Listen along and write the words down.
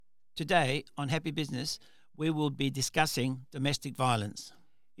Today on Happy Business, we will be discussing domestic violence.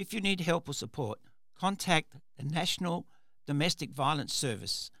 If you need help or support, contact the National Domestic Violence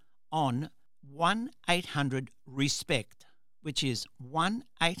Service on 1-800-RESPECT, which is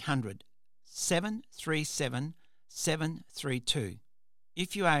 1-800-737-732.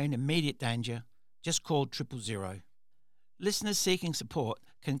 If you are in immediate danger, just call 000. Listeners seeking support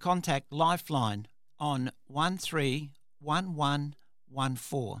can contact Lifeline on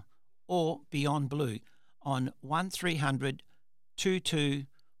 131114 or Beyond Blue on 1300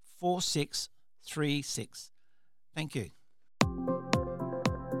 224636. Thank you.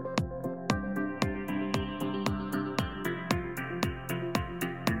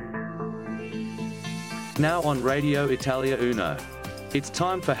 Now on Radio Italia Uno. It's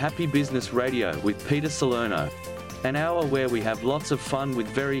time for Happy Business Radio with Peter Salerno, an hour where we have lots of fun with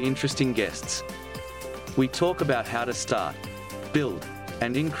very interesting guests. We talk about how to start, build,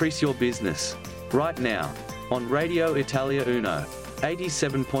 and increase your business. Right now, on Radio Italia Uno,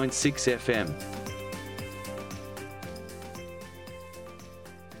 87.6 FM.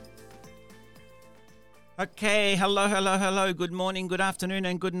 Okay, hello. Good morning, good afternoon,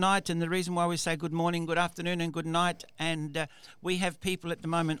 and good night. And the reason why we say good morning, good afternoon, and good night, and we have people at the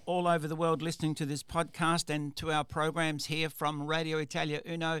moment all over the world listening to this podcast and to our programs here from Radio Italia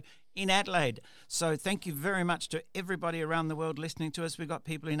Uno in Adelaide. So thank you very much to everybody around the world listening to us. We've got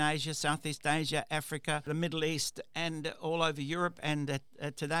people in Asia, Southeast Asia, Africa, the Middle East, and all over Europe. And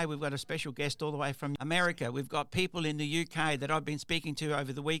today we've got a special guest all the way from America. We've got people in the UK that I've been speaking to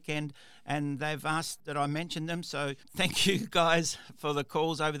over the weekend, and they've asked that I mention them. So thank you guys for the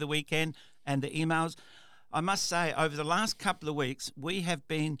calls over the weekend and the emails. I must say, over the last couple of weeks, we have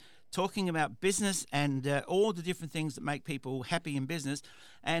been talking about business and all the different things that make people happy in business.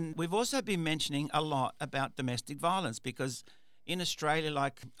 And we've also been mentioning a lot about domestic violence because in Australia,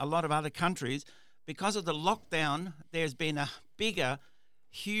 like a lot of other countries, because of the lockdown, there's been a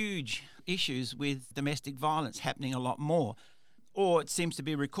huge issues with domestic violence happening a lot more. Or it seems to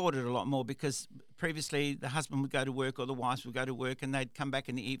be recorded a lot more because previously the husband would go to work or the wife would go to work and they'd come back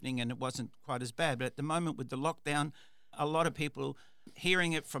in the evening and it wasn't quite as bad. But at the moment with the lockdown, a lot of people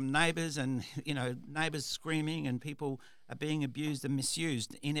hearing it from neighbours and, neighbours screaming, and people are being abused and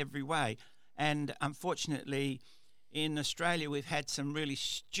misused in every way. And unfortunately, in Australia, we've had some really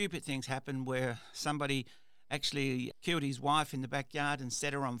stupid things happen where somebody actually killed his wife in the backyard and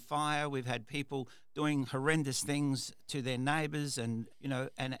set her on fire. We've had people doing horrendous things to their neighbours and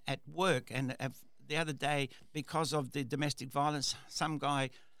at work. And the other day, because of the domestic violence, some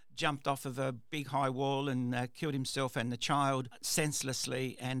guy jumped off of a big high wall and killed himself and the child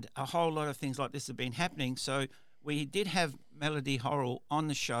senselessly, and a whole lot of things like this have been happening. So we did have Melody Horrell on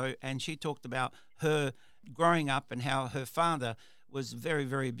the show, and she talked about her growing up and how her father was very,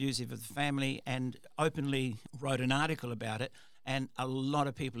 very abusive of the family and openly wrote an article about it, and a lot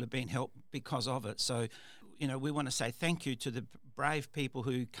of people have been helped because of it. So, we want to say thank you to the brave people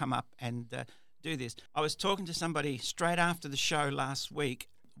who come up and do this. I was talking to somebody straight after the show last week.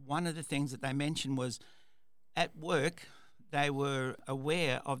 One of the things that they mentioned was at work, they were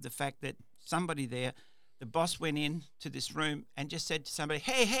aware of the fact that somebody there, the boss went in to this room and just said to somebody,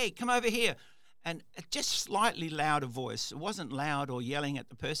 hey, come over here. And just slightly louder voice. It wasn't loud or yelling at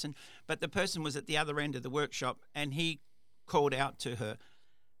the person, but the person was at the other end of the workshop and he called out to her.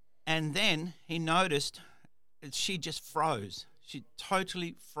 And then he noticed that she just froze. She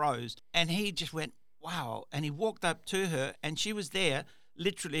totally froze. And he just went, wow. And he walked up to her and she was there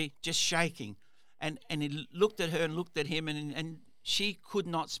literally just shaking. And he looked at her and looked at him and she could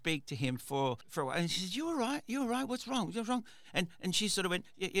not speak to him for a while. And she said, you all right? What's wrong? What's wrong? And she sort of went,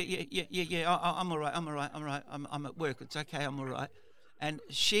 yeah, I'm all right. I'm at work. It's okay, I'm all right. And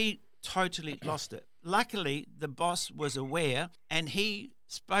she totally lost it. Luckily, the boss was aware and he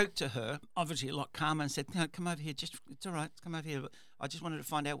spoke to her, obviously a lot calmer, and said, no, come over here. It's all right. Come over here. I just wanted to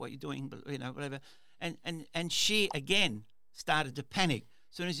find out what you're doing, but whatever. And she, again, started to panic.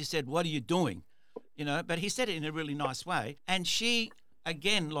 As soon as he said, what are you doing? But he said it in a really nice way. And she,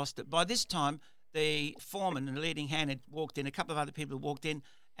 again, lost it. By this time, the foreman and the leading hand had walked in. A couple of other people had walked in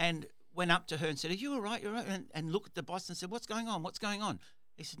and went up to her and said, are you all right? You're all right? And looked at the boss and said, what's going on?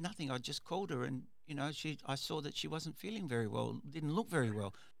 He said, nothing. I just called her and, I saw that she wasn't feeling very well, didn't look very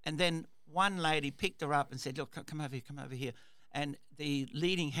well. And then one lady picked her up and said, look, come over here. And the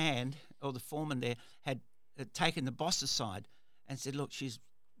leading hand, or the foreman there, had taken the boss aside and said, look, she's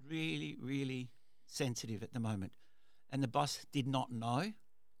really, really sensitive at the moment. And the boss did not know,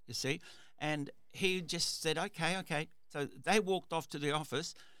 you see. And he just said, okay. So they walked off to the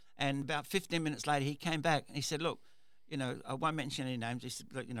office, and about 15 minutes later he came back and he said, look, I won't mention any names. He said,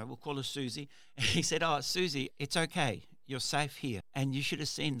 we'll call her Susie. And he said, "Oh, Susie, it's okay. You're safe here." And you should have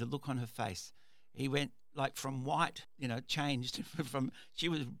seen the look on her face. He went like from white, changed she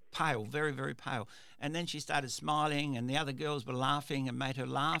was pale, very, very pale. And then she started smiling, and the other girls were laughing and made her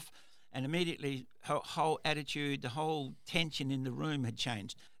laugh. And immediately her whole attitude, the whole tension in the room had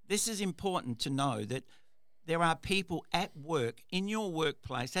changed. This is important to know, that there are people at work, in your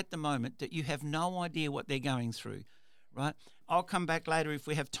workplace at the moment, that you have no idea what they're going through, right? I'll come back later if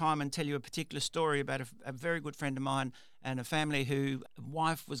we have time and tell you a particular story about a very good friend of mine and a family whose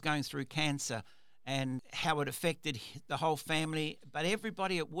wife was going through cancer and how it affected the whole family. But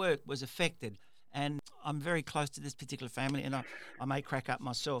everybody at work was affected. And I'm very close to this particular family, and I may crack up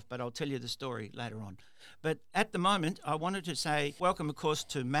myself, but I'll tell you the story later on. But at the moment, I wanted to say welcome, of course,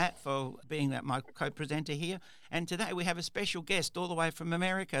 to Matt for being my co-presenter here. And today we have a special guest all the way from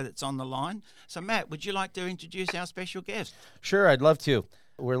America that's on the line. So, Matt, would you like to introduce our special guest? Sure, I'd love to.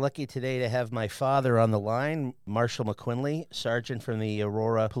 We're lucky today to have my father on the line, Marshall McQuinley, Sergeant from the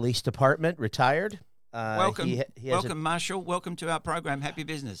Aurora Police Department, retired. Welcome, Marshall. Welcome to our program, Happy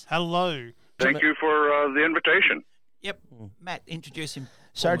Business. Hello. Thank you for the invitation. Yep. Matt, introduce him.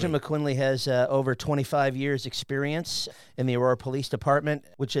 Sergeant McQuinley has over 25 years' experience in the Aurora Police Department,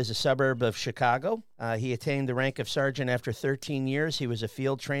 which is a suburb of Chicago. He attained the rank of sergeant after 13 years. He was a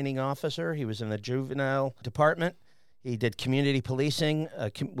field training officer. He was in the juvenile department. He did community policing,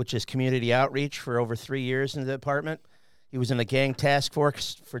 which is community outreach, for over 3 years in the department. He was in the gang task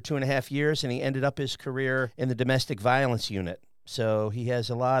force for 2.5 years, and he ended up his career in the domestic violence unit. So he has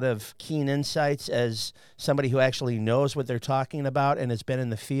a lot of keen insights as somebody who actually knows what they're talking about and has been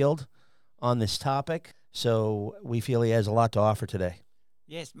in the field on this topic. So we feel he has a lot to offer today.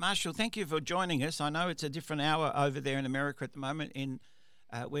 Yes, Marshall, thank you for joining us. I know it's a different hour over there in America at the moment in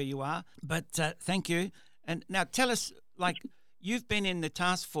where you are, but thank you. And now tell us, you've been in the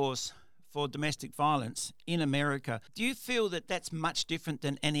task force for domestic violence in America. Do you feel that that's much different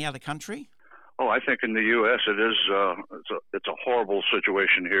than any other country? Oh, I think in the U.S. it is. It's a horrible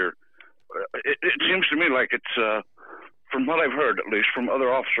situation here. It seems to me like it's, from what I've heard, at least from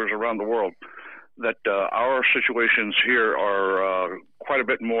other officers around the world, that our situations here are quite a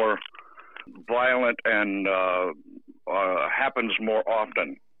bit more violent and happens more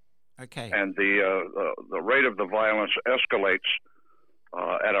often. Okay. And the rate of the violence escalates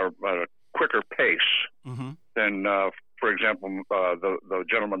at a quicker pace than. For example, the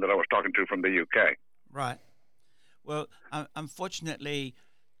gentleman that I was talking to from the UK. Right. Well, unfortunately,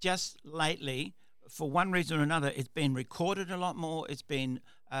 just lately, for one reason or another, it's been recorded a lot more. It's been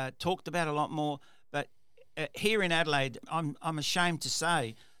talked about a lot more. But here in Adelaide, I'm ashamed to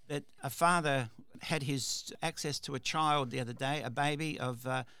say that a father had his access to a child the other day, a baby of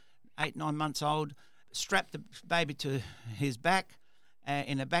 8-9 months old, strapped the baby to his back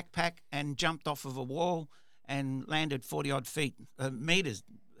in a backpack and jumped off of a wall and landed 40-odd meters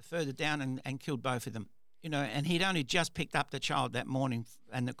further down and killed both of them. And he'd only just picked up the child that morning,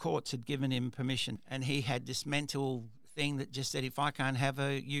 and the courts had given him permission. And he had this mental thing that just said, if I can't have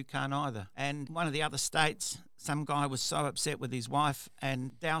her, you can't either. And one of the other states, some guy was so upset with his wife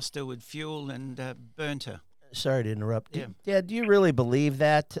and doused her with fuel and burnt her. Sorry to interrupt. Yeah. Do you really believe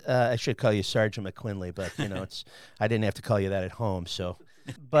that? I should call you Sergeant McQuinley, but I didn't have to call you that at home, so...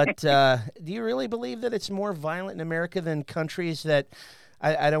 But do you really believe that it's more violent in America than countries that,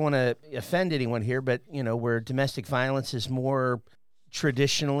 I don't want to offend anyone here, but, where domestic violence is more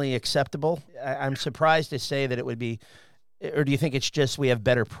traditionally acceptable? I'm surprised to say that it would be, or do you think it's just we have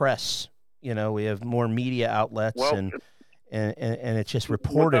better press? We have more media outlets and it's just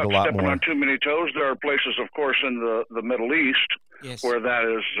reported a lot stepping more. On too many toes, there are places, of course, in the Middle East yes. where that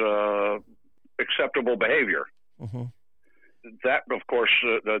is acceptable behavior. Mm-hmm. That, of course,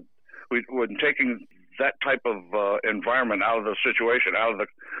 when taking that type of environment out of the situation, out of the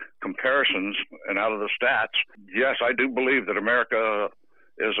comparisons, and out of the stats, yes, I do believe that America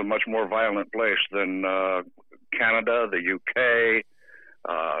is a much more violent place than Canada, the UK,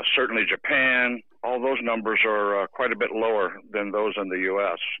 certainly Japan. All those numbers are quite a bit lower than those in the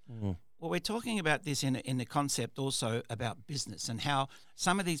U.S. Mm-hmm. Well, we're talking about this in the concept also about business and how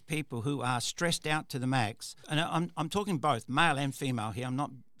some of these people who are stressed out to the max, and I'm talking both male and female here. I'm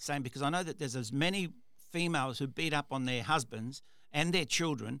not saying, because I know that there's as many females who beat up on their husbands and their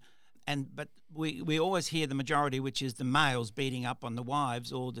children, but we always hear the majority, which is the males beating up on the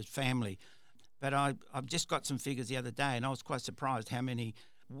wives or the family. But I've just got some figures the other day, and I was quite surprised how many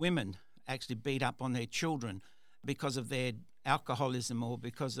women actually beat up on their children because of their alcoholism or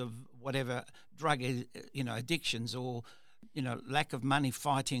because of whatever drug addictions or lack of money,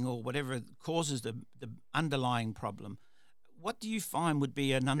 fighting, or whatever causes the underlying problem. What do you find would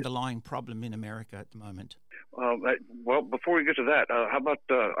be an underlying problem in America at the moment? Well, before we get to that, how about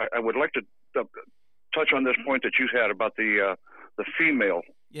I would like to touch on this point that you had about the female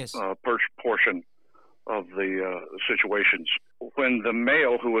portion of the situations. When the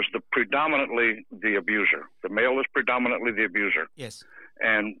male, who is predominantly the abuser, the male is predominantly the abuser. Yes.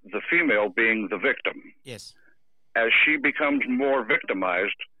 And the female being the victim. Yes. As she becomes more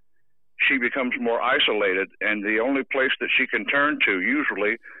victimized, she becomes more isolated, and the only place that she can turn to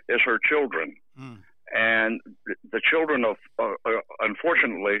usually is her children. And the children,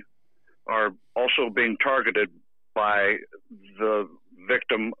 unfortunately, are also being targeted by the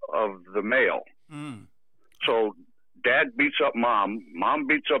victim of the male. So dad beats up mom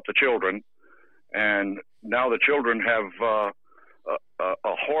beats up the children, and now the children have a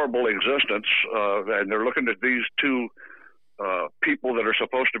horrible existence, and they're looking at these two people that are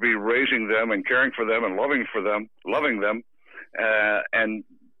supposed to be raising them and caring for them and loving them, and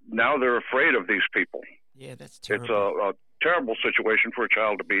now they're afraid of these people. Yeah, that's terrible. It's a terrible situation for a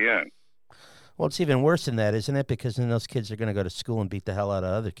child to be in. Well, it's even worse than that, isn't it? Because then those kids are going to go to school and beat the hell out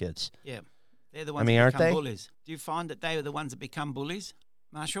of other kids. Yeah. They're the ones that become bullies. Do you find that they are the ones that become bullies,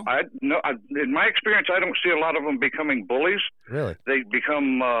 Marshall? In my experience, I don't see a lot of them becoming bullies. Really? They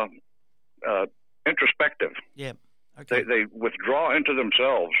become introspective. Yeah. Okay. They withdraw into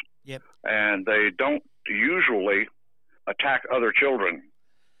themselves. Yep. And they don't usually attack other children.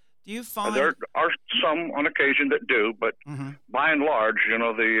 Do you find there are some on occasion that do, but by and large,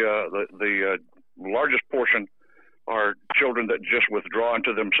 the largest portion are children that just withdraw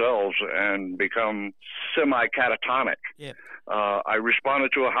into themselves and become semi-catatonic. Yep. I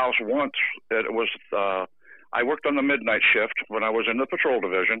responded to a house once. It was I worked on the midnight shift when I was in the patrol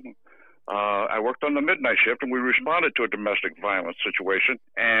division. I worked on the midnight shift, and we responded to a domestic violence situation.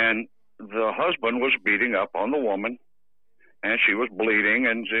 And the husband was beating up on the woman, and she was bleeding,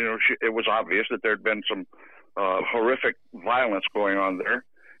 and it was obvious that there had been some horrific violence going on there.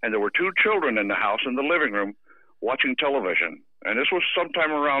 And there were two children in the house in the living room watching television, and this was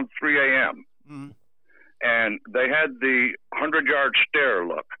sometime around 3 a.m. And they had the 100-yard stare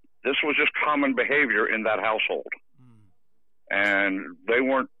look. This was just common behavior in that household. And they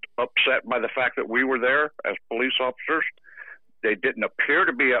weren't upset by the fact that we were there as police officers. They didn't appear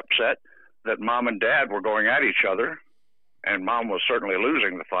to be upset that mom and dad were going at each other, and mom was certainly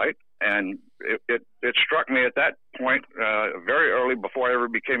losing the fight. And it struck me at that point, very early, before I ever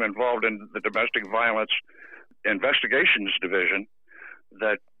became involved in the domestic violence investigations division,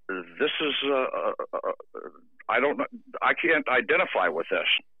 that this is I can't identify with this.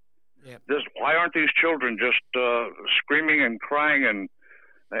 Yep. Why aren't these children just screaming and crying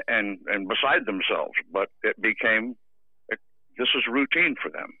and beside themselves? But it became this is routine for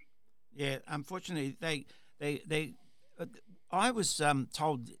them. Yeah, unfortunately, they I was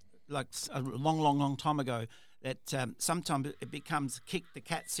told like a long time ago that sometimes it becomes kick the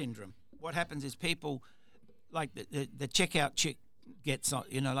cat syndrome. What happens is people, like the checkout chick gets,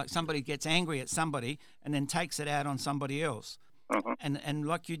 like somebody gets angry at somebody and then takes it out on somebody else. And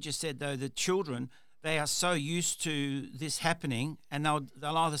like you just said, though, the children, they are so used to this happening, and they'll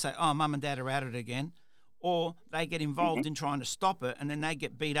either say, oh, mum and dad are at it again, or they get involved in trying to stop it, and then they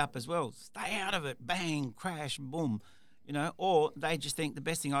get beat up as well. Stay out of it, bang, crash, boom, or they just think the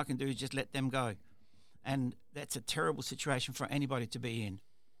best thing I can do is just let them go. And that's a terrible situation for anybody to be in.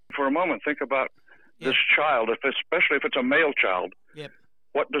 For a moment, think about this child, especially if it's a male child. Yep.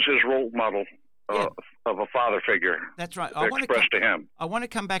 What does his role model of a father figure express to him? I want to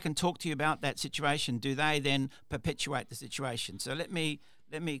come back and talk to you about that situation. Do they then perpetuate the situation? So let me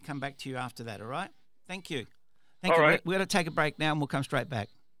come back to you after that, all right? Thank you. Thank you. Right. We're going to take a break now, and we'll come straight back.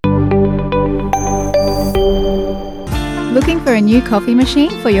 Looking for a new coffee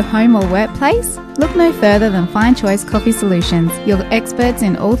machine for your home or workplace? Look no further than Fine Choice Coffee Solutions, your experts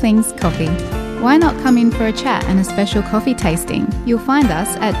in all things coffee. Why not come in for a chat and a special coffee tasting? You'll find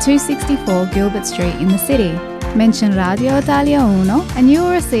us at 264 Gilbert Street in the city. Mention Radio Italia Uno and you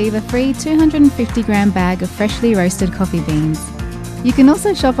will receive a free 250-gram bag of freshly roasted coffee beans. You can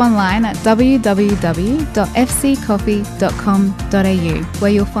also shop online at www.fccoffee.com.au,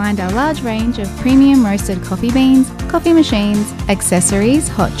 where you'll find our large range of premium roasted coffee beans, coffee machines, accessories,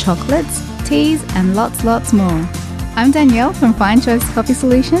 hot chocolates, teas, and lots more. I'm Danielle from Fine Choice Coffee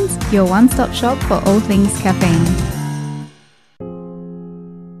Solutions, your one-stop shop for all things caffeine.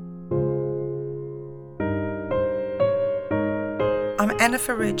 I'm Anna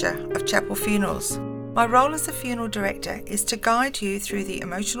Farrugia of Chapel Funerals. My role as a funeral director is to guide you through the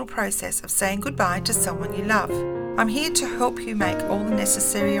emotional process of saying goodbye to someone you love. I'm here to help you make all the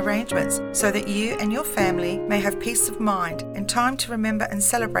necessary arrangements so that you and your family may have peace of mind and time to remember and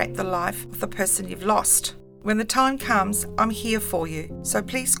celebrate the life of the person you've lost. When the time comes, I'm here for you, so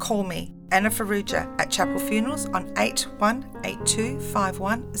please call me, Anna Farrugia, at Chapel Funerals on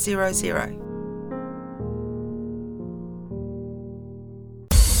 81825100.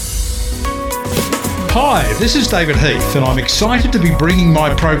 Hi, this is David Heath, and I'm excited to be bringing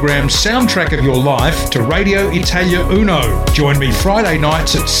my program Soundtrack of Your Life to Radio Italia Uno. Join me Friday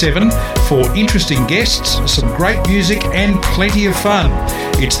nights at 7 for interesting guests, some great music and plenty of fun.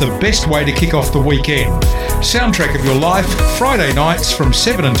 It's the best way to kick off the weekend. Soundtrack of Your Life, Friday nights from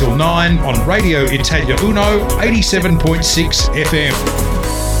 7 until 9 on Radio Italia Uno 87.6 FM.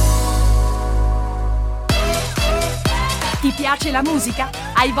 Ti piace la musica?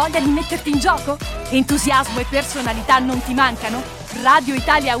 Hai voglia di metterti in gioco? Entusiasmo e personalità non ti mancano? Radio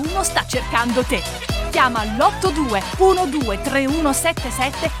Italia 1 sta cercando te. Chiama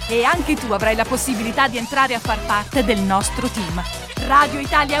l'82123177 e anche tu avrai la possibilità di entrare a far parte del nostro team. Radio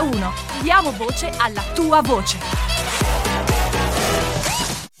Italia 1, diamo voce alla tua voce.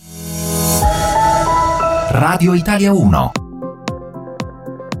 Radio Italia 1.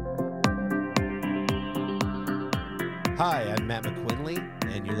 Hi, I'm Matt McQuinley,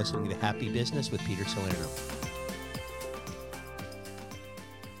 and you're listening to Happy Business with Peter Salerno.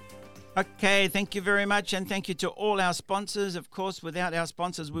 Okay, thank you very much, and thank you to all our sponsors. Of course, without our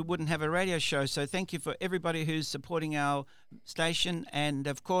sponsors, we wouldn't have a radio show. So thank you for everybody who's supporting our station. And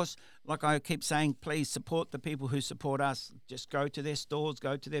of course, like I keep saying, please support the people who support us. Just go to their stores,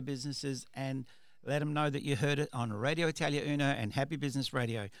 go to their businesses, and let them know that you heard it on Radio Italia Uno and Happy Business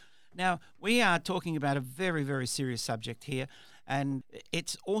Radio. Now, we are talking about a very, very serious subject here, and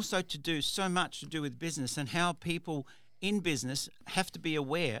it's also so much to do with business and how people in business have to be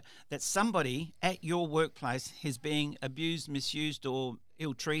aware that somebody at your workplace is being abused, misused, or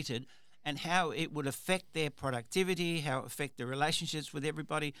ill-treated, and how it would affect their productivity, how it affect their relationships with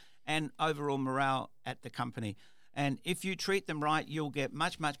everybody, and overall morale at the company. And if you treat them right, you'll get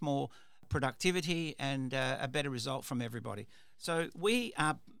much, much more productivity and a better result from everybody. So we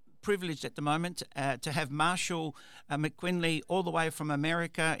are privileged at the moment to have Marshall McQuinley all the way from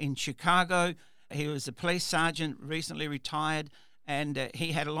America in Chicago. He was a police sergeant, recently retired, and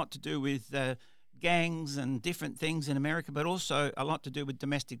he had a lot to do with gangs and different things in America, but also a lot to do with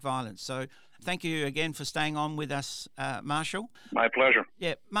domestic violence. So thank you again for staying on with us, Marshall. My pleasure.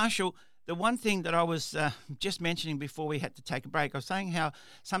 Yeah, Marshall, the one thing that I was just mentioning before we had to take a break, I was saying how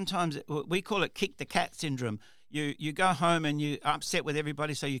sometimes we call it kick the cat syndrome. You go home and you're upset with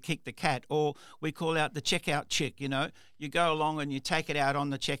everybody, so you kick the cat. Or we call out the checkout chick, You go along and you take it out on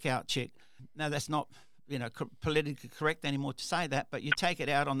the checkout chick. Now, that's not, politically correct anymore to say that, but you take it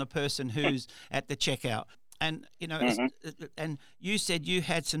out on the person who's at the checkout. And, and you said you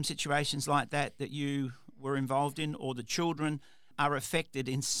had some situations like that you were involved in, or the children are affected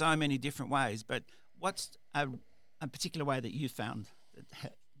in so many different ways. But what's a particular way that you found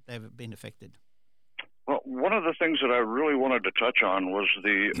that they've been affected? Well, one of the things that I really wanted to touch on was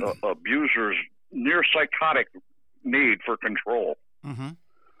the abuser's near psychotic need for control. Mm-hmm.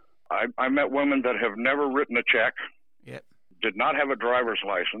 I met women that have never written a check, yep. did not have a driver's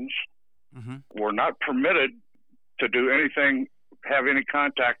license, mm-hmm. were not permitted to do anything, have any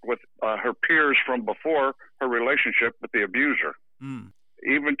contact with her peers from before her relationship with the abuser,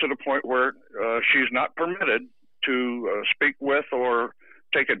 even to the point where she's not permitted to speak with or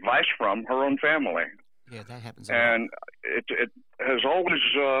take advice from her own family. Yeah, that happens. And it has always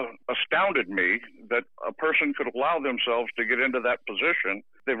astounded me that a person could allow themselves to get into that position.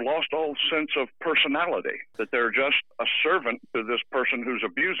 They've lost all sense of personality, that they're just a servant to this person who's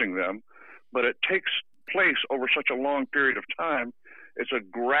abusing them. But it takes place over such a long period of time. It's a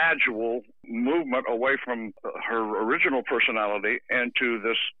gradual movement away from her original personality into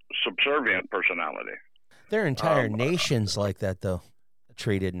this subservient personality. There are entire nations like that, though,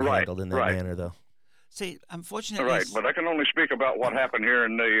 treated and handled in that manner, though. See, unfortunately, right. But I can only speak about what happened here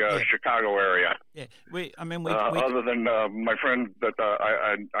in the Chicago area. Yeah, other than my friend that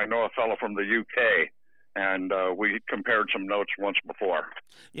I know a fellow from the UK, and we compared some notes once before.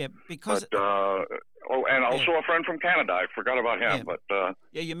 Yeah, because. But, and also a friend from Canada. I forgot about him. Yeah. But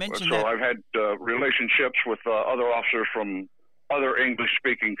you mentioned so that. I've had relationships with other officers from other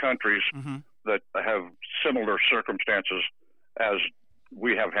English-speaking countries mm-hmm. that have similar circumstances as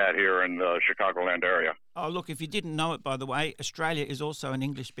we have had here in the Chicagoland area. Oh, look, if you didn't know it, by the way, Australia is also an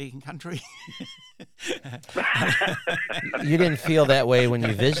English-speaking country. You didn't feel that way when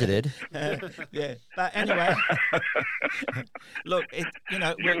you visited. Yeah, but anyway, look, you're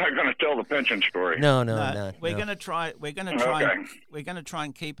not going to tell the pension story. No. We're going to try. We're going to try. Okay. We're going to try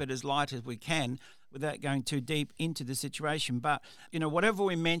and keep it as light as we can without going too deep into the situation. But whatever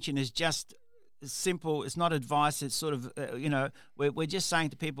we mention is just simple. It's not advice. It's sort of we're just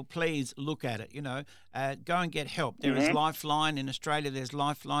saying to people, please look at it. Go and get help. There is Lifeline in Australia. There's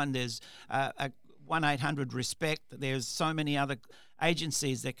Lifeline. There's 1-800-RESPECT. There's so many other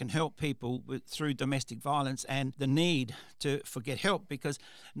agencies that can help people through domestic violence and the need for get help, because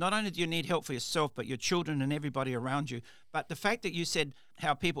not only do you need help for yourself, but your children and everybody around you. But the fact that you said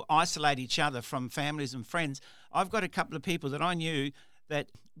how people isolate each other from families and friends, I've got a couple of people that I knew that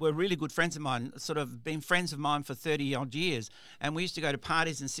were really good friends of mine, sort of been friends of mine for 30-odd years. And we used to go to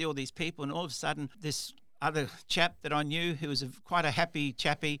parties and see all these people, and all of a sudden this other chap that I knew, who was quite a happy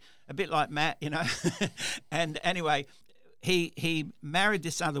chappy, a bit like Matt, and anyway, he married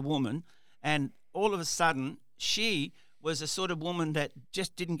this other woman, and all of a sudden she was a sort of woman that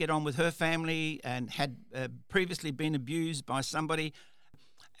just didn't get on with her family and had previously been abused by somebody.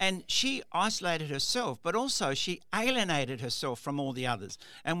 And she isolated herself, but also she alienated herself from all the others.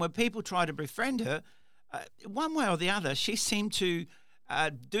 And when people tried to befriend her, one way or the other, she seemed to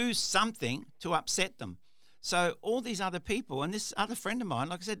do something to upset them. So all these other people, and this other friend of mine,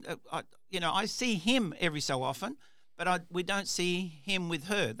 like I said, I see him every so often, but we don't see him with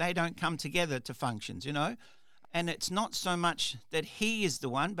her. They don't come together to functions, And it's not so much that he is the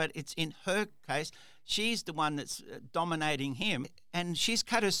one, but it's in her case, she's the one that's dominating him, and she's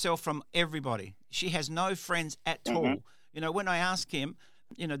cut herself from everybody. She has no friends at all. When I ask him,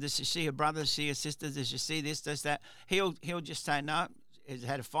 does she see her brother, see her sister, does she see this, does that? He'll just say, no, he's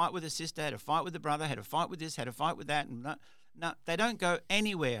had a fight with her sister, had a fight with the brother, had a fight with this, had a fight with that. And no, they don't go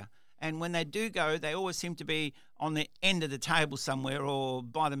anywhere. And when they do go, they always seem to be on the end of the table somewhere or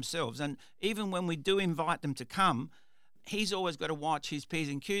by themselves. And even when we do invite them to come, he's always got to watch his P's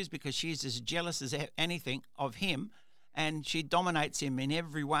and Q's, because she's as jealous as anything of him, and she dominates him in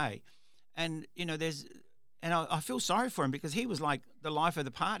every way. And, I feel sorry for him, because he was like the life of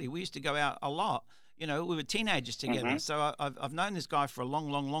the party. We used to go out a lot. We were teenagers together. So I've known this guy for a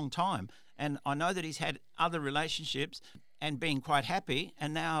long, long, long time. And I know that he's had other relationships and been quite happy.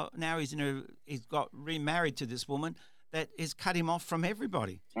 And now he's got remarried to this woman that has cut him off from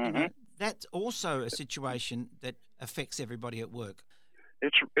everybody. That's also a situation that affects everybody at work.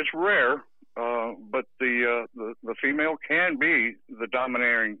 It's rare, but the female can be the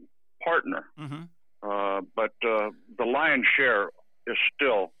domineering partner. But the lion's share is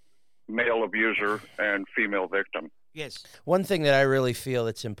still male abuser and female victim. Yes. One thing that I really feel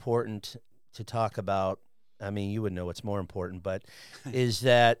that's important to talk about, I mean, you would know what's more important, but is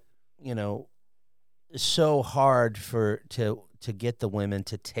that, it's so hard to get the women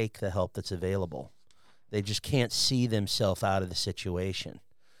to take the help that's available. They just can't see themselves out of the situation.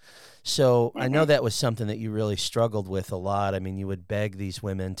 So I know that was something that you really struggled with a lot. I mean, you would beg these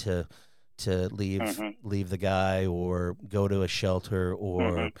women to leave the guy, or go to a shelter,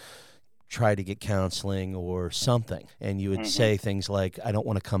 or try to get counseling or something. And you would say things like, I don't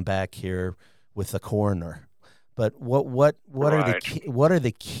want to come back here with the coroner. But what are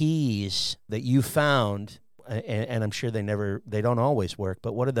the keys that you found? And I'm sure they don't always work,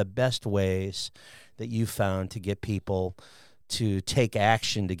 but what are the best ways that you found to get people to take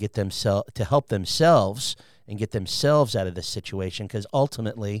action, to help themselves and get themselves out of this situation? Because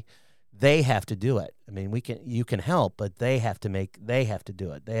ultimately, they have to do it. I mean, you can help, but they have to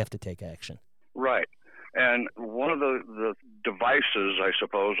do it. They have to take action. Right. And one of the devices, I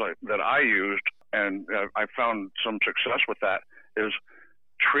suppose, that I used, and I found some success with that, is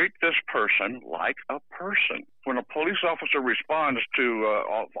treat this person like a person. When a police officer responds to,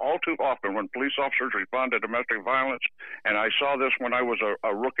 all too often, when police officers respond to domestic violence, and I saw this when I was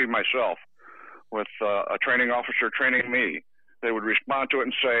a rookie myself, with a training officer training me, they would respond to it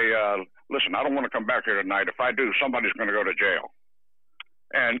and say, listen, I don't want to come back here tonight. If I do, somebody's going to go to jail.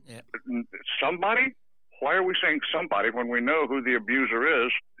 And somebody? Why are we saying somebody when we know who the abuser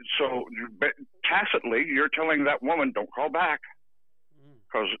is? So tacitly, you're telling that woman, don't call back,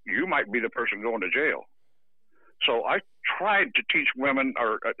 because you might be the person going to jail. So I tried to teach women,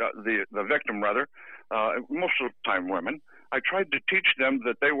 or the victim rather, most of the time women, I tried to teach them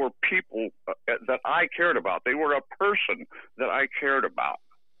that they were people that I cared about. They were a person that I cared about.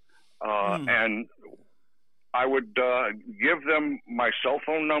 And I would give them my cell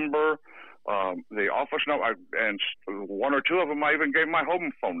phone number, the office number, and one or two of them I even gave my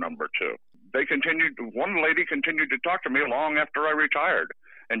home phone number to. One lady continued to talk to me long after I retired,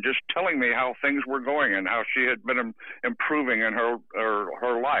 and just telling me how things were going and how she had been improving in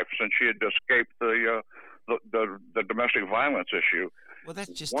her life since she had escaped the domestic violence issue. Well, that's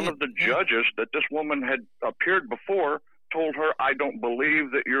just one of the judges that this woman had appeared before told her, "I don't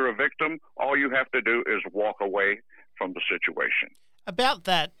believe that you're a victim. All you have to do is walk away from the situation." About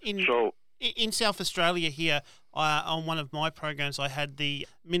that, in South Australia here, on one of my programs, I had the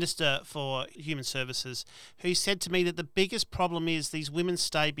Minister for Human Services who said to me that the biggest problem is these women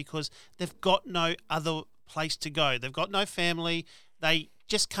stay because they've got no other place to go. They've got no family. They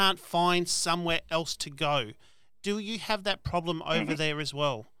just can't find somewhere else to go. Do you have that problem over there as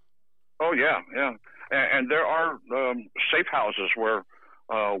well? Oh, yeah. And there are safe houses where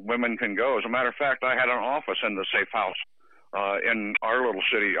women can go. As a matter of fact, I had an office in the safe house in our little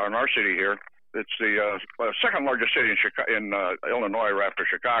city, in our city here. It's the second largest city in Illinois after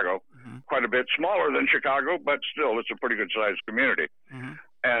Chicago. Quite a bit smaller than Chicago, but still, it's a pretty good-sized community.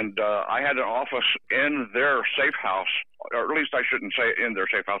 And I had an office in their safe house, or at least I shouldn't say in their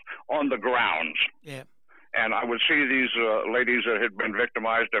safe house, on the grounds. Yeah. And I would see these ladies that had been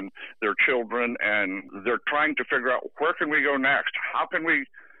victimized and their children, and they're trying to figure out, where can we go next? How can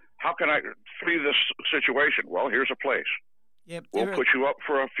I flee this situation? Well, here's a place. Yep, we'll put you up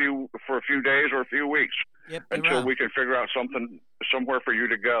for a few days or a few weeks until we can figure out somewhere for you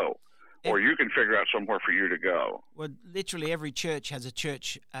to go, or you can figure out somewhere for you to go. Well, literally every church has a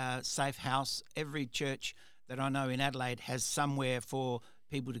church safe house. Every church that I know in Adelaide has somewhere for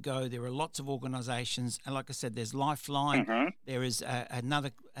people to go. There are lots of organisations, and like I said, there's Lifeline. There is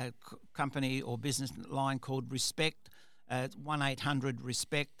another company or business line called Respect,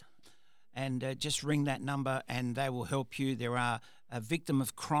 1-800-RESPECT. And just ring that number and they will help you. There are victim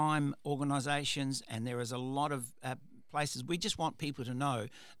of crime organisations, and there is a lot of places. We just want people to know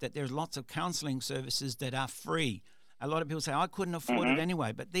that there's lots of counselling services that are free. A lot of people say, I couldn't afford it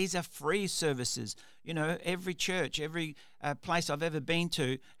anyway, but these are free services. You know, every church, every place I've ever been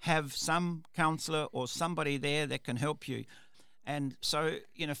to have some counsellor or somebody there that can help you. And so,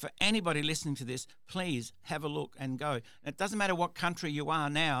 you know, for anybody listening to this, please have a look and go. It doesn't matter what country you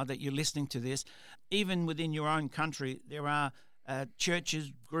are now that you're listening to this. Even within your own country, there are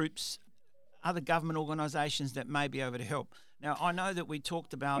churches, groups, other government organisations that may be able to help. Now, I know that we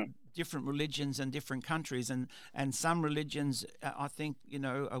talked about different religions and different countries, and some religions, I think, you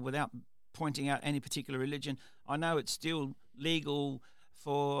know, without pointing out any particular religion, I know it's still legal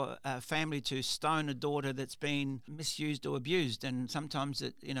for a family to stone a daughter that's been misused or abused, and sometimes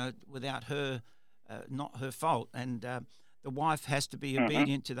it, you know, without her, not her fault, and the wife has to be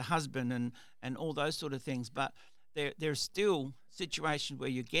obedient to the husband and all those sort of things. But there's still situations where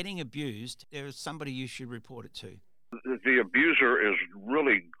you're getting abused. There is somebody you should report it to. The abuser is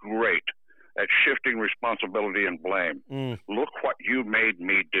really great at shifting responsibility and blame. Look what you made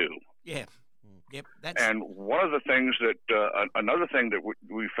me do. Yeah. Yep, and one of the things that another thing that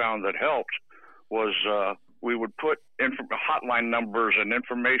we found that helped was we would put hotline numbers and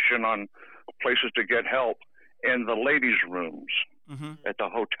information on places to get help in the ladies' rooms, at the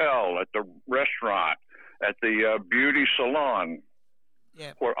hotel, at the restaurant, at the beauty salon,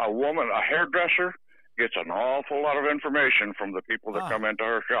 where a hairdresser gets an awful lot of information from the people that come into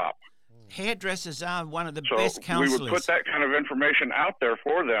her shop. Hairdressers are one of the best counselors. We would put that kind of information out there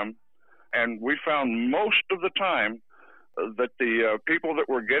for them. And we found most of the time that the people that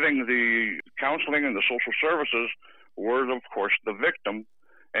were getting the counseling and the social services were, of course, the victim,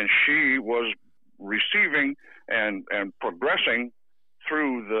 and she was receiving and progressing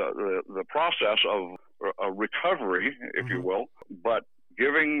through the process of a recovery, if you will. But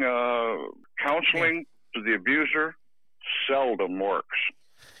giving counseling to the abuser seldom works.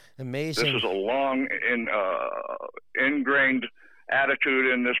 Amazing. This is a long ingrained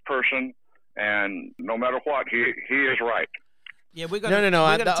attitude in this person. And no matter what, he is right. Yeah, we got no.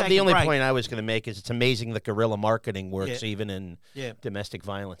 The only point I was going to make is it's amazing that guerrilla marketing works even in domestic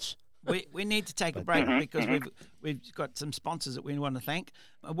violence. We need to take a break because we've got some sponsors that we want to thank.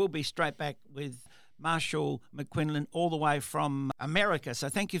 We'll be straight back with Marshall McQuinlan all the way from America. So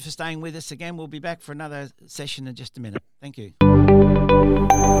thank you for staying with us again. We'll be back for another session in just a minute. Thank you.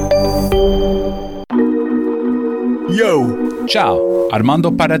 Yo! Ciao, Armando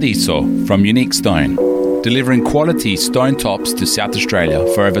Paradiso from Unique Stone, delivering quality stone tops to South Australia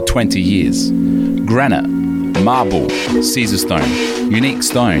for over 20 years. Granite, marble, Caesar stone, Unique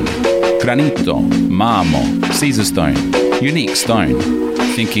Stone, granito, marmo, Caesar stone, Unique Stone.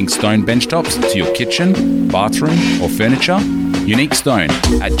 Thinking stone bench tops to your kitchen, bathroom or furniture? Unique Stone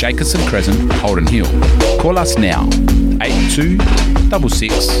at Jacobson Crescent, Holden Hill. Call us now, 82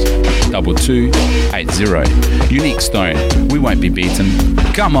 66 2280. Unique Stone, we won't be beaten.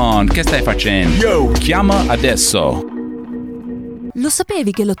 Come on, che stai facendo? Yo! Chiama adesso! Lo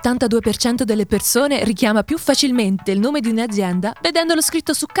sapevi che l'82% delle persone richiama più facilmente il nome di un'azienda vedendolo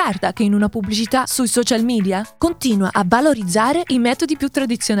scritto su carta che in una pubblicità sui social media? Continua a valorizzare i metodi più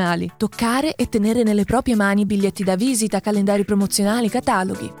tradizionali, toccare e tenere nelle proprie mani biglietti da visita, calendari promozionali,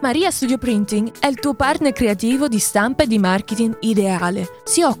 cataloghi. Maria Studio Printing è il tuo partner creativo di stampa e di marketing ideale.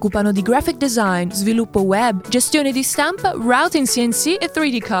 Si occupano di graphic design, sviluppo web, gestione di stampa, routing CNC e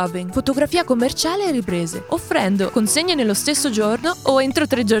 3D carving, fotografia commerciale e riprese, offrendo consegne nello stesso giorno o entro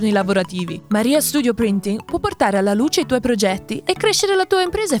 3 giorni lavorativi. Maria Studio Printing può portare alla luce i tuoi progetti e crescere la tua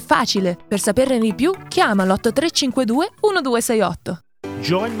impresa è facile. Per saperne di più, chiama l'8352 1268.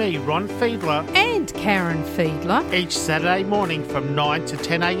 Join me, Ron Fiedler and Karen Fiedler each Saturday morning from 9 to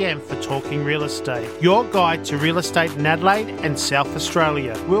 10 a.m. for Talking Real Estate, your guide to real estate in Adelaide and South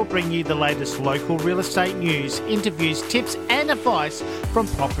Australia. We'll bring you the latest local real estate news, interviews, tips and advice from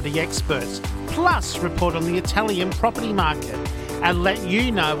property experts, plus report on the Italian property market and let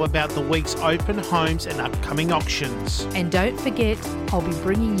you know about the week's open homes and upcoming auctions. And don't forget, I'll be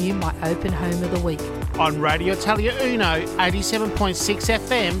bringing you my open home of the week. On Radio Italia Uno, 87.6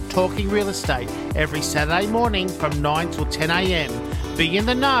 FM, Talking Real Estate, every Saturday morning from 9 till 10 a.m. Be in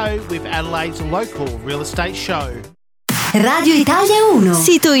the know with Adelaide's local real estate show. Radio Italia 1.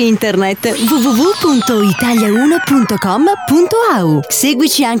 Sito internet www.italia1.com.au.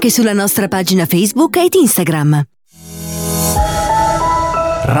 Seguici anche sulla nostra pagina Facebook ed Instagram.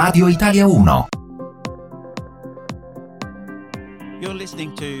 Radio Italia 1. You're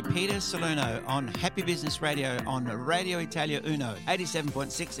listening to Peter Salerno on Happy Business Radio on Radio Italia Uno,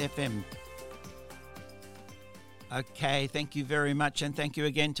 87.6 FM. Okay, thank you very much, and thank you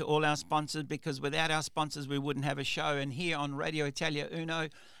again to all our sponsors, because without our sponsors we wouldn't have a show. And here on Radio Italia Uno,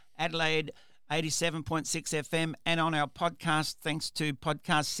 Adelaide 87.6 FM, and on our podcast, thanks to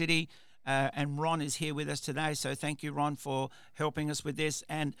Podcast City, and Ron is here with us today, so thank you, Ron, for helping us with this.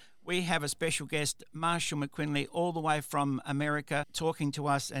 And we have a special guest, Marshall McQuinley, all the way from America, talking to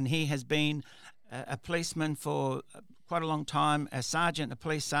us, and he has been a policeman for quite a long time, a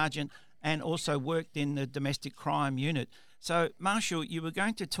police sergeant, and also worked in the domestic crime unit. So, Marshall, you were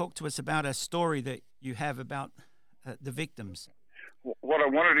going to talk to us about a story that you have about the victims. What I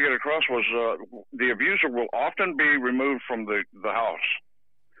wanted to get across was the abuser will often be removed from the house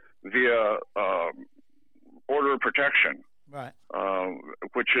via order of protection, right?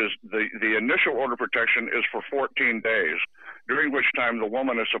 Which is the initial order of protection is for 14 days, during which time the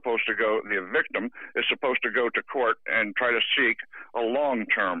woman is supposed to go, the victim is supposed to go to court and try to seek a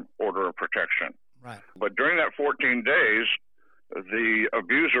long-term order of protection. Right. But during that 14 days, the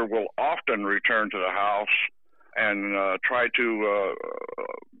abuser will often return to the house and try to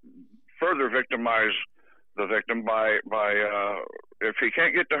further victimize the victim by if he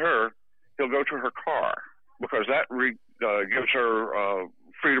can't get to her, he'll go to her car, because that gives her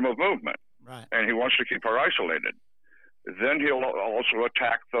freedom of movement. Right. And he wants to keep her isolated. Then he'll also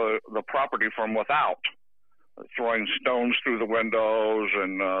attack the property from without, throwing stones through the windows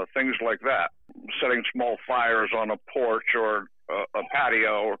and things like that, setting small fires on a porch or a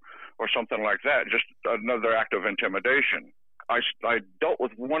patio or something like that, just another act of intimidation. I dealt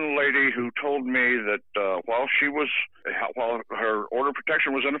with one lady who told me that while her order of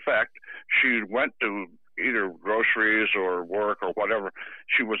protection was in effect, she went to either groceries or work or whatever.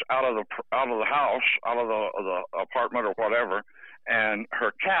 She was out of the house, out of the apartment or whatever, and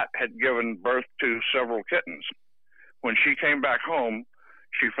her cat had given birth to several kittens. When she came back home,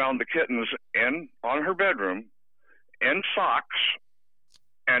 she found the kittens on her bedroom in socks,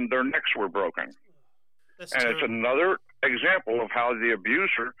 and their necks were broken. That's and terrible. It's another example of how the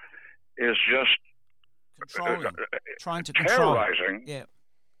abuser is just trying to control, terrorizing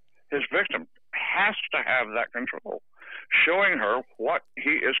his victim. Has to have that control, showing her what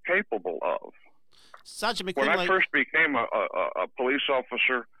he is capable of. Sergeant McQuinley, when I first became a police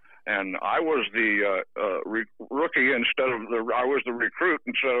officer, and I was the rookie I was the recruit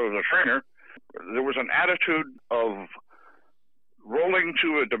instead of the trainer, there was an attitude of rolling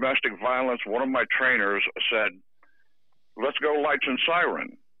to a domestic violence. One of my trainers said, "Let's go lights and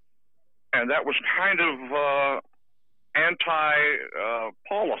siren," and that was kind of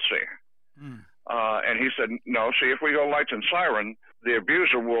anti-policy. And he said, "No, see, if we go lights and siren, the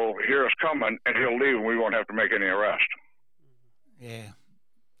abuser will hear us coming and he'll leave and we won't have to make any arrest." Yeah.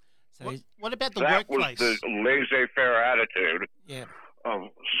 So what about the that workplace? That was the laissez-faire attitude of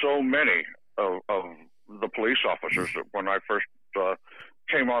so many of the police officers when I first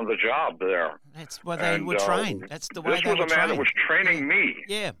came on the job there. That's why they were trained. That's the way they were trained. This was a man that was training me.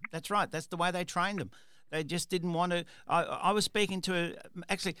 Yeah, that's right. That's the way they trained them. They just didn't want to. I was speaking to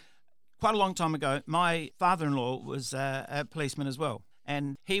actually quite a long time ago. My father-in-law was a policeman as well,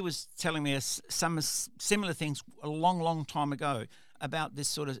 and he was telling me some similar things a long, long time ago about this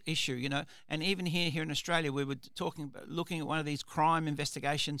sort of issue, you know. And even here in Australia, we were looking at one of these crime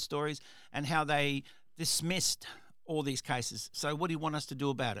investigation stories and how they dismissed all these cases. So what do you want us to do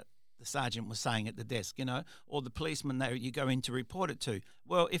about it? The sergeant was saying at the desk, you know, or the policeman there you go in to report it to.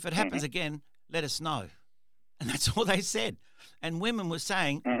 Well, if it happens again, let us know. And that's all they said. And women were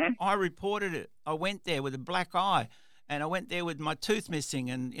saying, I reported it. I went there with a black eye, and I went there with my tooth missing,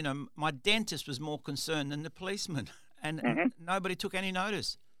 and, you know, my dentist was more concerned than the policeman. And nobody took any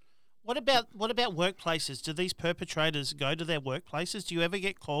notice. What about workplaces? Do these perpetrators go to their workplaces? Do you ever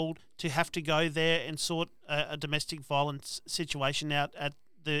get called to have to go there and sort a domestic violence situation out at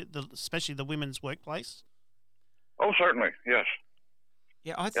the especially the women's workplace? Oh, certainly, yes.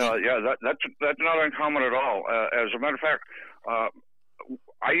 Yeah, I think. That's not uncommon at all. As a matter of fact,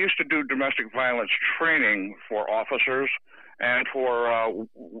 I used to do domestic violence training for officers and for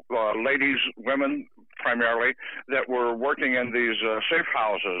ladies, women primarily, that were working in these safe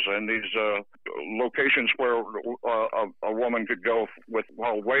houses and these locations where a woman could go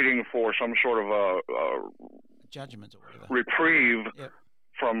while waiting for some sort of a judgment or whatever, reprieve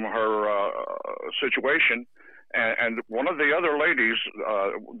from her situation. And one of the other ladies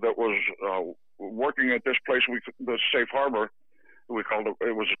that was working at this place, the Safe Harbor,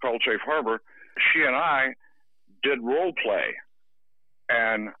 it was called Safe Harbor. She and I did role play,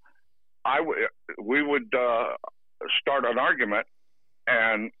 and we would start an argument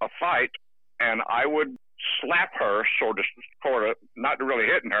and a fight, and I would slap her, sort of, not really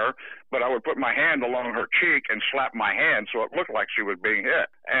hitting her, but I would put my hand along her cheek and slap my hand so it looked like she was being hit.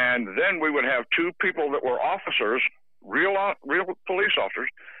 And then we would have two people that were officers, real police officers.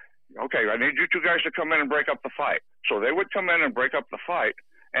 Okay, I need you two guys to come in and break up the fight. So they would come in and break up the fight.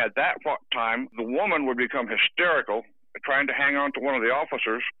 At that time, the woman would become hysterical, trying to hang on to one of the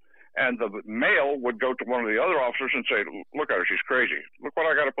officers, and the male would go to one of the other officers and say, look at her, she's crazy. Look what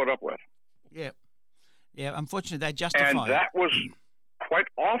I got to put up with. Yeah. Yeah, unfortunately, they justify it. And that was quite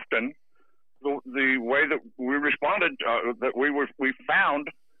often the way that we responded, that we found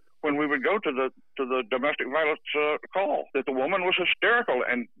when we would go to the domestic violence call, that the woman was hysterical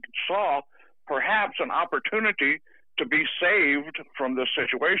and saw perhaps an opportunity to be saved from this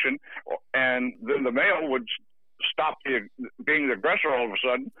situation, and then the male would stop being the aggressor all of a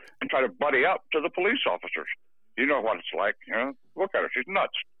sudden and try to buddy up to the police officers. You know what it's like, you know? Look at her, she's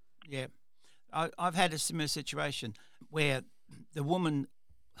nuts. Yeah. I've had a similar situation where the woman,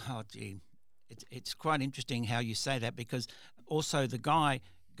 it's quite interesting how you say that, because also the guy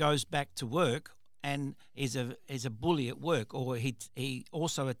goes back to work and is a bully at work, or he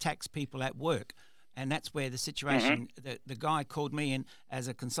also attacks people at work. And that's where the situation, the guy called me in as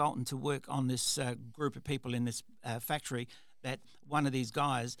a consultant to work on this group of people in this factory, that one of these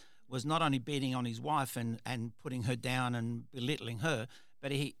guys was not only beating on his wife and putting her down and belittling her,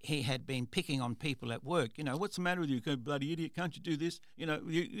 but he had been picking on people at work. You know, what's the matter with you, bloody idiot? Can't you do this? You know,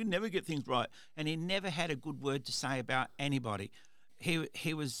 you never get things right. And he never had a good word to say about anybody.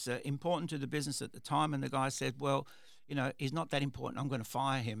 He was important to the business at the time, and the guy said, well, you know, he's not that important. I'm going to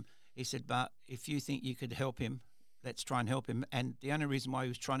fire him. He said, but if you think you could help him, let's try and help him. And the only reason why he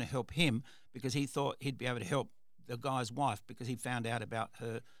was trying to help him, because he thought he'd be able to help the guy's wife, because he found out about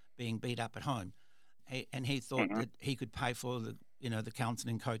her being beat up at home. And he thought that he could pay for the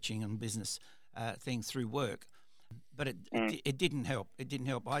counselling, coaching and business things through work. But it didn't help. It didn't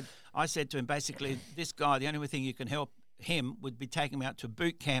help. I said to him, basically, this guy, the only thing you can help him would be take him out to a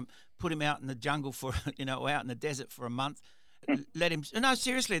boot camp, put him out in the jungle for, or out in the desert for a month. Let him. No,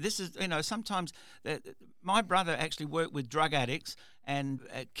 seriously. This is, sometimes my brother actually worked with drug addicts and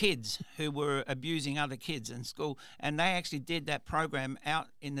kids who were abusing other kids in school, and they actually did that program out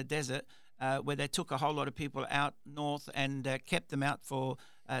in the desert where they took a whole lot of people out north and kept them out for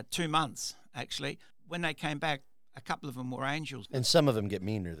 2 months. Actually, when they came back, a couple of them were angels. And some of them get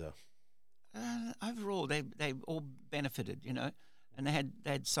meaner, though. Overall, they all benefited, and they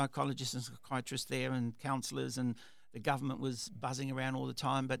had psychologists and psychiatrists there and counsellors, and the government was buzzing around all the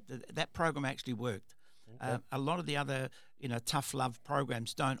time, but that program actually worked. Okay. A lot of the other, tough love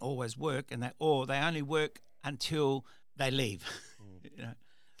programs don't always work, or they only work until they leave.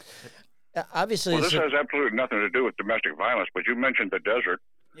 Obviously, this has absolutely nothing to do with domestic violence, but you mentioned the desert.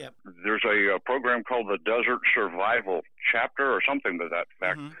 Yep. There's a program called the Desert Survival Chapter or something to that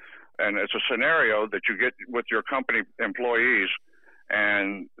fact. and it's a scenario that you get with your company employees,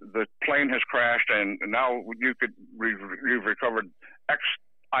 and the plane has crashed, and now you've recovered X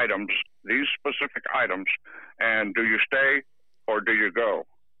items, these specific items, and do you stay or do you go?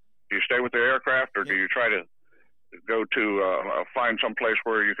 Do you stay with the aircraft, or do you try to go to find some place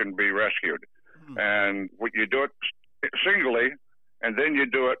where you can be rescued? And you do it singly, and then you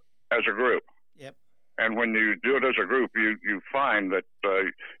do it as a group. Yep. And when you do it as a group, you find that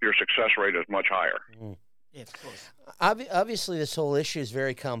your success rate is much higher. Yeah, of course. Obviously, this whole issue is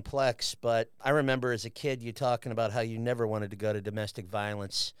very complex, but I remember as a kid you talking about how you never wanted to go to domestic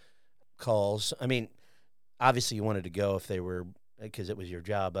violence calls. I mean, obviously you wanted to go if they were, because it was your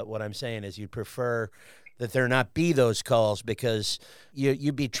job, but what I'm saying is you'd prefer that there not be those calls because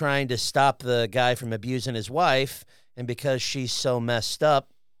you'd be trying to stop the guy from abusing his wife, and because she's so messed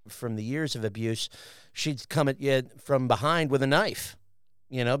up from the years of abuse, she'd come at you from behind with a knife.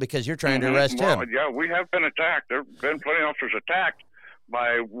 Because you're trying to arrest him. Yeah, we have been attacked. There have been plenty of officers attacked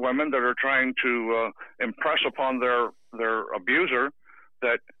by women that are trying to impress upon their abuser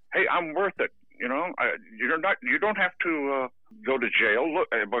that, hey, I'm worth it. You don't have to go to jail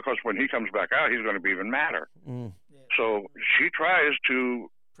because when he comes back out, he's going to be even madder. So she tries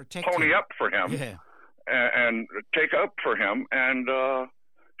to pony up for him and take up for him and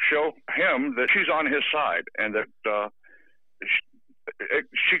show him that she's on his side and that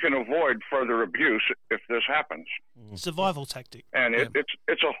she can avoid further abuse if this happens. Survival tactic. And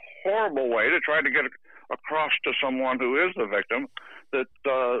it's a horrible way to try to get across to someone who is the victim that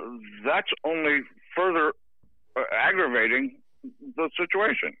that's only further aggravating the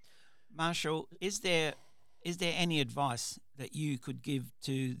situation. Marshall, is there any advice that you could give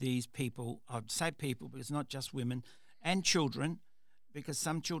to these people? I'd say people, but it's not just women and children, because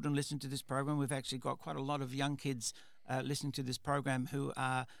some children listen to this program. We've actually got quite a lot of young kids listening to this program who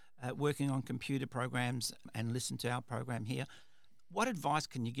are working on computer programs and listen to our program here. What advice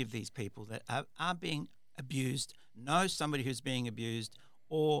can you give these people that are being abused, know somebody who's being abused,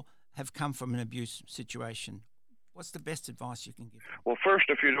 or have come from an abuse situation? What's the best advice you can give them? Well, first,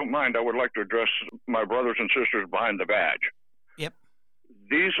 if you don't mind, I would like to address my brothers and sisters behind the badge. Yep.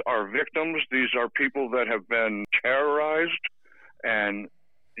 These are victims. These are people that have been terrorized, and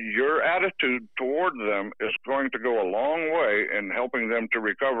your attitude toward them is going to go a long way in helping them to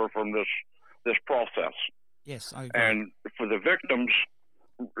recover from this process. Yes, I agree. And for the victims,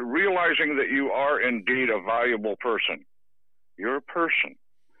 realizing that you are indeed a valuable person. You're a person,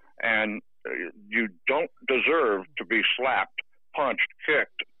 and you don't deserve to be slapped, punched,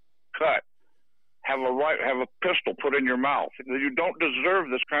 kicked, cut, have a pistol put in your mouth. You don't deserve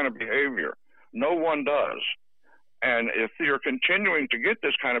this kind of behavior. No one does. And if you're continuing to get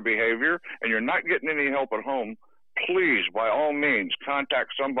this kind of behavior and you're not getting any help at home, please, by all means,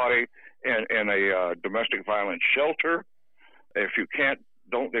 contact somebody in a domestic violence shelter. If you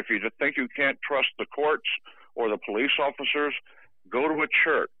think you can't trust the courts or the police officers, go to a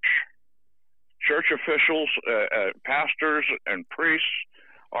church. Church officials, pastors, and priests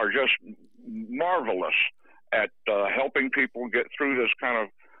are just marvelous at helping people get through this kind of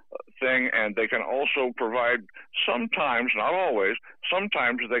thing, and they can also provide sometimes, not always,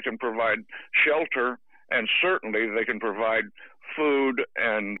 sometimes they can provide shelter, and certainly they can provide food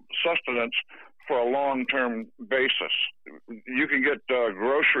and sustenance for a long-term basis. You can get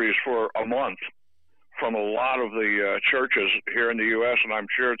groceries for a month from a lot of the churches here in the U.S., and I'm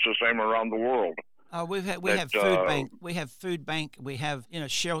sure it's the same around the world. We have food bank. We have food bank. We have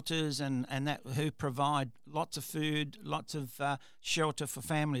shelters and that who provide lots of food, lots of shelter for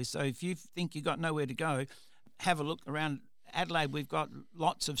families. So if you think you got nowhere to go, have a look around Adelaide. We've got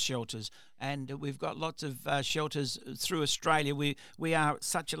lots of shelters, and we've got lots of shelters through Australia. We are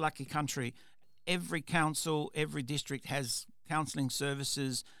such a lucky country. Every council, every district has counselling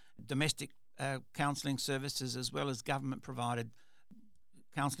services, domestic counselling services, as well as government provided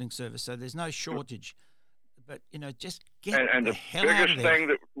counselling service, so there's no shortage. But just get the hell out of there. And the biggest thing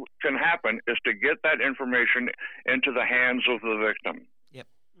that can happen is to get that information into the hands of the victim. Yep.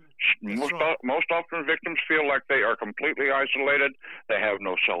 Most often victims feel like they are completely isolated, they have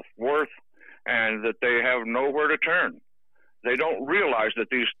no self-worth, and that they have nowhere to turn. They don't realize that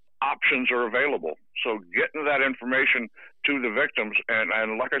these options are available. So getting that information to the victims,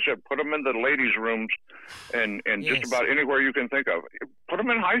 and like I said, put them in the ladies' rooms and just about anywhere you can think of. Put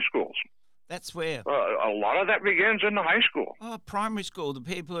them in high schools. That's where a lot of that begins in the high school. Oh, primary school. The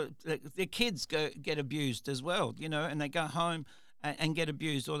people, their kids get abused as well, and they go home and get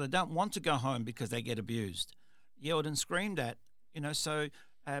abused, or they don't want to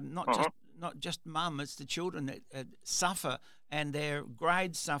not just mum, it's the children that suffer, and their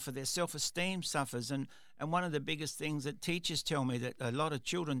grades suffer, their self-esteem suffers. And one of the biggest things that teachers tell me, that a lot of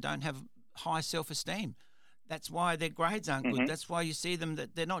children don't have high self-esteem. That's why their grades aren't good. That's why you see them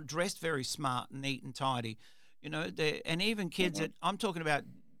that they're not dressed very smart and neat and tidy. You know, and even kids I'm talking about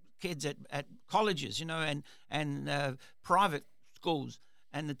kids at colleges, you know, and private schools.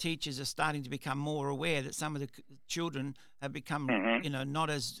 And the teachers are starting to become more aware that some of the children have become, you know, not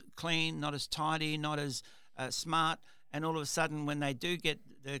as clean, not as tidy, not as smart. And all of a sudden, when they do get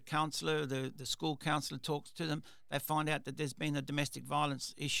the counsellor, the school counsellor talks to them, they find out that there's been a domestic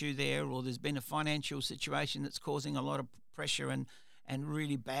violence issue there, or there's been a financial situation that's causing a lot of pressure and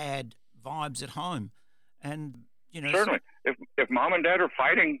really bad vibes at home. And, you know... Certainly. If mom and dad are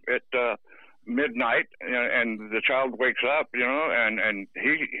fighting at... midnight, and the child wakes up, you know, and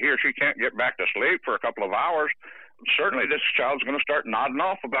he or she can't get back to sleep for a couple of hours, certainly this child's going to start nodding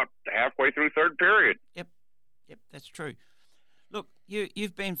off about halfway through third period. Yep, that's true. Look,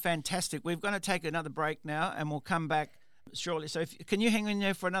 you've been fantastic. We're going to take another break now, and we'll come back shortly. So can you hang in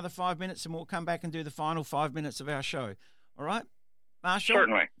there for another 5 minutes, and we'll come back and do the final 5 minutes of our show. All right? Marshall,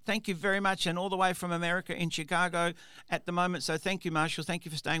 certainly. Thank you very much, and all the way from America in Chicago at the moment. So thank you, Marshall. Thank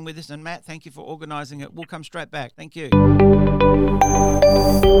you for staying with us. And Matt, thank you for organising it. We'll come straight back. Thank you.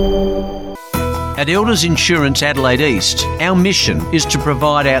 At Elders Insurance Adelaide East, our mission is to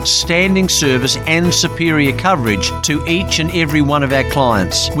provide outstanding service and superior coverage to each and every one of our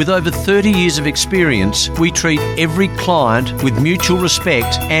clients. With over 30 years of experience, we treat every client with mutual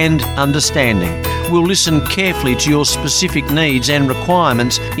respect and understanding. We'll listen carefully to your specific needs and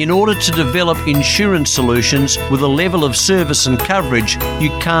requirements in order to develop insurance solutions with a level of service and coverage you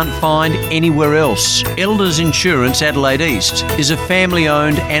can't find anywhere else. Elders Insurance Adelaide East is a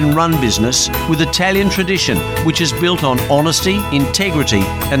family-owned and run business with Italian tradition, which is built on honesty, integrity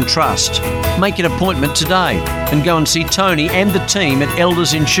and trust. Make an appointment today and go and see Tony and the team at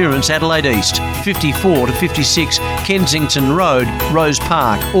Elders Insurance Adelaide East, 54 to 56 Kensington Road, Rose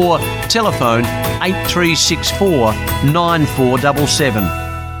Park, or telephone 8364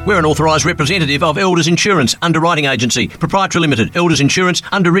 9477. We're an authorised representative of Elders Insurance Underwriting Agency, Proprietary Limited, Elders Insurance,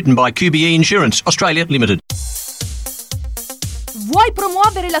 underwritten by QBE Insurance, Australia Limited. Vuoi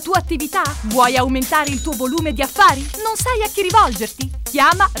promuovere la tua attività? Vuoi aumentare il tuo volume di affari? Non sai a chi rivolgerti?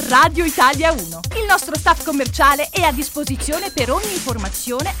 Chiama Radio Italia 1. Il nostro staff commerciale è a disposizione per ogni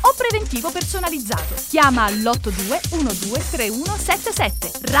informazione o preventivo personalizzato. Chiama all'82 12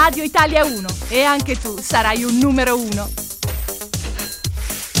 3177. Radio Italia 1. E anche tu sarai un numero 1.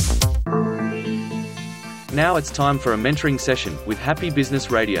 Now it's time for a mentoring session with Happy Business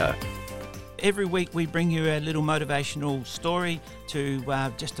Radio. Every week we bring you a little motivational story to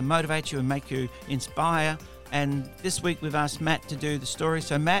just to motivate you and make you inspire. And this week we've asked Matt to do the story.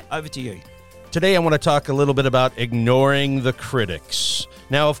 So Matt, over to you. Today I want to talk a little bit about ignoring the critics.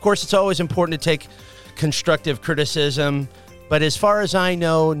 Now, of course, it's always important to take constructive criticism, but as far as I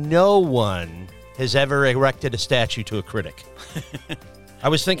know, no one has ever erected a statue to a critic. I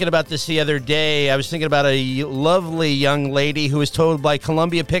was thinking about this the other day. I was thinking about a lovely young lady who was told by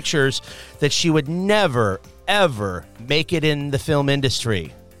Columbia Pictures that she would never, ever make it in the film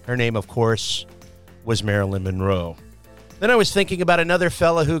industry. Her name, of course, was Marilyn Monroe. Then I was thinking about another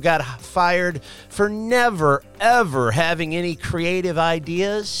fella who got fired for never, ever having any creative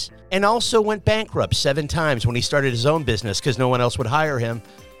ideas and also went bankrupt 7 times when he started his own business because no one else would hire him.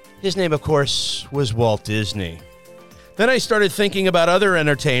 His name, of course, was Walt Disney. Then I started thinking about other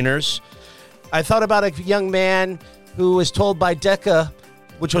entertainers. I thought about a young man who was told by Decca,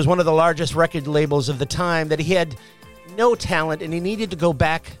 which was one of the largest record labels of the time, that he had no talent and he needed to go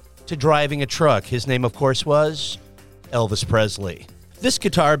back to driving a truck. His name, of course, was Elvis Presley. This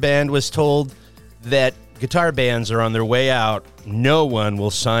guitar band was told that guitar bands are on their way out. No one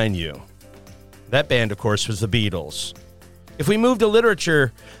will sign you. That band, of course, was the Beatles. If we move to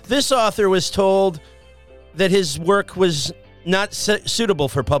literature, this author was told that his work was not suitable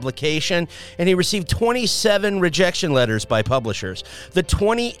for publication, and he received 27 rejection letters by publishers. The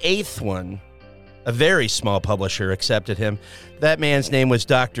 28th one, a very small publisher, accepted him. That man's name was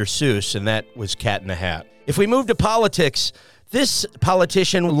Dr. Seuss, and that was Cat in the Hat. If we move to politics, this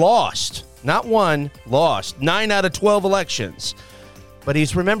politician lost, not won, lost 9 out of 12 elections. But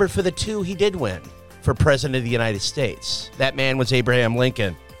he's remembered for the 2 he did win for President of the United States. That man was Abraham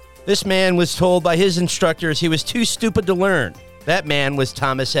Lincoln. This man was told by his instructors he was too stupid to learn. That man was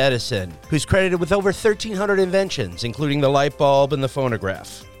Thomas Edison, who's credited with over 1,300 inventions, including the light bulb and the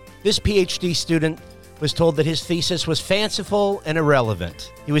phonograph. This PhD student was told that his thesis was fanciful and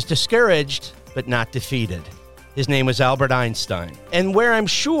irrelevant. He was discouraged, but not defeated. His name was Albert Einstein. And where I'm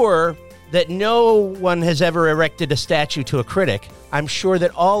sure that no one has ever erected a statue to a critic, I'm sure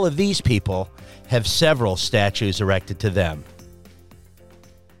that all of these people have several statues erected to them.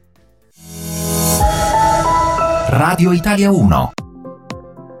 Radio Italia 1.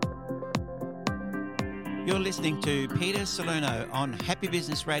 You're listening to Peter Salerno on Happy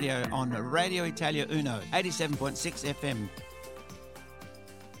Business Radio on Radio Italia Uno, 87.6 FM.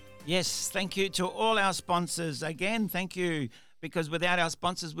 Yes, thank you to all our sponsors. Again, thank you, because without our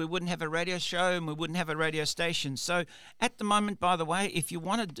sponsors, we wouldn't have a radio show and we wouldn't have a radio station. So at the moment, by the way, if you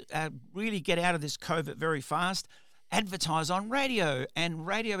want to really get out of this COVID very fast, advertise on radio. And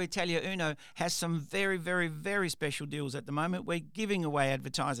Radio Italia Uno has some very, very, very special deals at the moment. We're giving away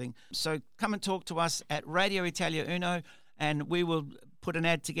advertising. So come and talk to us at Radio Italia Uno, and we will put an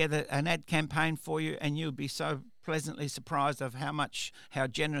ad together, an ad campaign for you, and you'll be so pleasantly surprised of how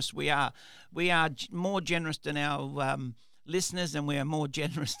generous we are. We are more generous than our listeners, and we are more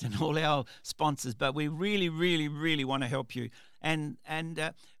generous than all our sponsors, but we really, really, really want to help you. And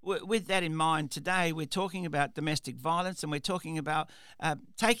with that in mind, today we're talking about domestic violence, and we're talking about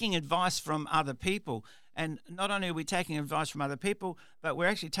taking advice from other people. And not only are we taking advice from other people, but we're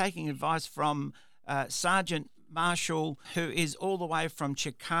actually taking advice from Sergeant Marshall, who is all the way from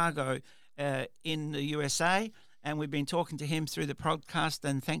Chicago in the USA. And we've been talking to him through the podcast,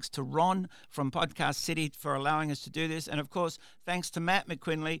 and thanks to Ron from Podcast City for allowing us to do this. And, of course, thanks to Matt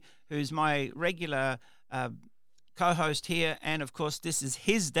McQuinley, who's my regular co-host here. And, of course, this is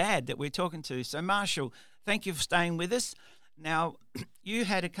his dad that we're talking to. So, Marshall, thank you for staying with us. Now, you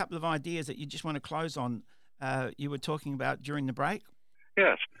had a couple of ideas that you just want to close on. You were talking about during the break.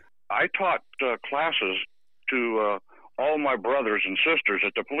 Yes. I taught classes to all my brothers and sisters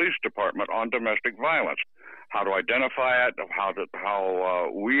at the police department on domestic violence. How to identify it,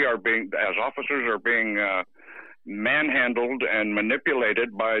 how we are being, as officers, are being manhandled and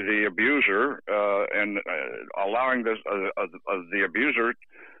manipulated by the abuser, and allowing the abuser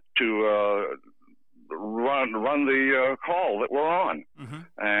to run the call that we're on. Mm-hmm.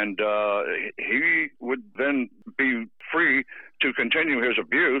 And he would then be free to continue his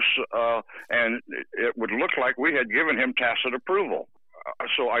abuse, and it would look like we had given him tacit approval.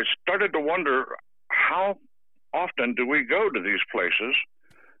 So I started to wonder, how often do we go to these places?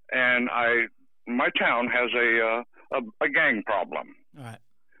 And my town has a gang problem. All right.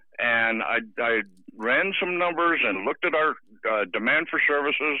 And I ran some numbers and looked at our demand for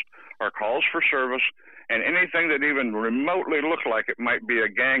services, our calls for service, and anything that even remotely looked like it might be a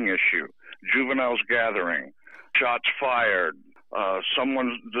gang issue, juveniles gathering, shots fired,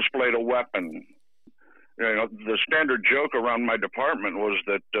 someone displayed a weapon. You know, the standard joke around my department was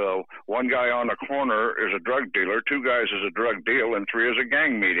that one guy on a corner is a drug dealer, two guys is a drug deal, and three is a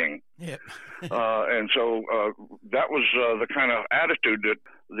gang meeting. Yep. And so that was the kind of attitude that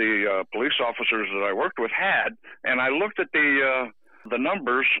the police officers that I worked with had. And I looked at the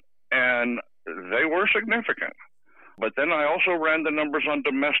numbers, and they were significant. But then I also ran the numbers on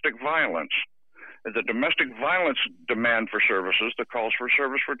domestic violence. The domestic violence demand for services, the calls for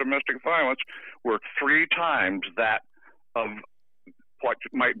service for domestic violence, were 3 times that of what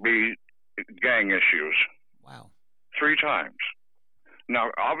might be gang issues. Wow. 3 times. Now,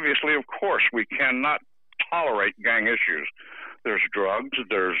 obviously, of course, we cannot tolerate gang issues. There's drugs,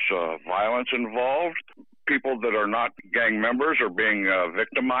 there's violence involved. People that are not gang members are being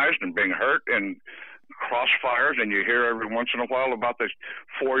victimized and being hurt and crossfires, and you hear every once in a while about this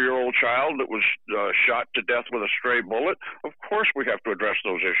 4-year-old child that was shot to death with a stray bullet. Of course we have to address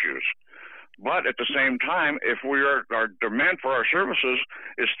those issues. But at the same time, if our demand for our services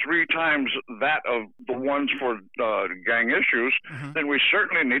is 3 times that of the ones for gang issues, mm-hmm. then we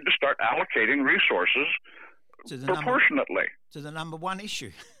certainly need to start allocating resources proportionately. To the number one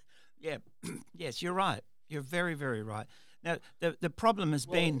issue. Yeah. Yes, you're right. You're very, very right. Now, the problem has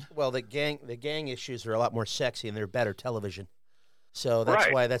been... Well, the gang issues are a lot more sexy, and they're better television. So that's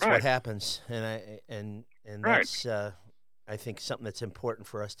why what happens. And that's, I think, something that's important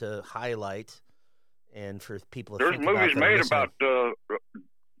for us to highlight and for people to think about. There's movies made about...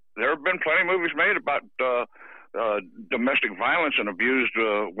 there have been plenty of movies made about domestic violence and abused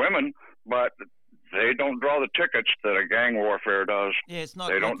women, but they don't draw the tickets that a gang warfare does. Yeah, it's not.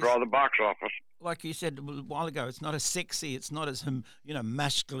 They don't draw the box office. like you said a while ago, it's not as sexy, it's not as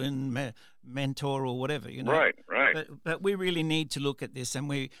masculine mentor or whatever, Right. But we really need to look at this,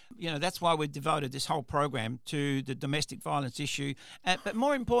 and that's why we've devoted this whole program to the domestic violence issue. But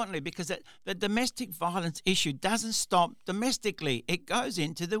more importantly, because the domestic violence issue doesn't stop domestically. It goes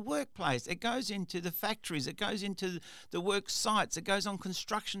into the workplace, it goes into the factories, it goes into the work sites, it goes on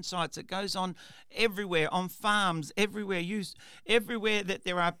construction sites, it goes on everywhere, on farms, everywhere that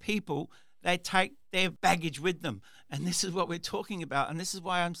there are people. They take their baggage with them. And this is what we're talking about. And this is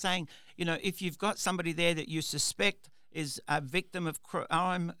why I'm saying, if you've got somebody there that you suspect is a victim of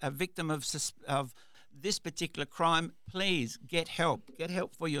crime, a victim of this particular crime, please get help. Get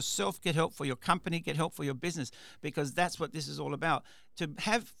help for yourself, get help for your company, get help for your business, because that's what this is all about. To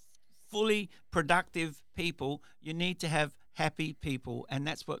have fully productive people, you need to have happy people, and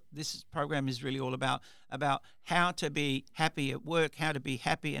that's what this program is really all about how to be happy at work, how to be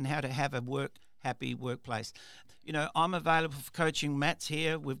happy, and how to have a happy workplace. I'm available for coaching. Matt's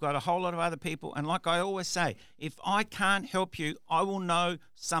here. We've got a whole lot of other people, and like I always say, if I can't help you, I will know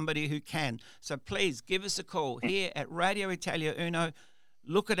somebody who can. So please give us a call here at Radio Italia Uno.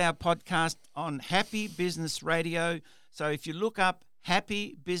 Look at our podcast on Happy Business Radio. So if you look up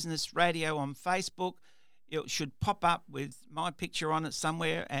Happy Business Radio on Facebook, it should pop up with my picture on it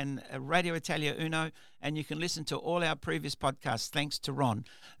somewhere, and Radio Italia Uno, and you can listen to all our previous podcasts, thanks to Ron.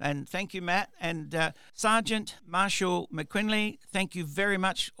 And thank you, Matt. And Sergeant Marshall McQuinley, thank you very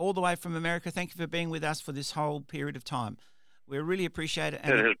much, all the way from America. Thank you for being with us for this whole period of time. We really appreciate it.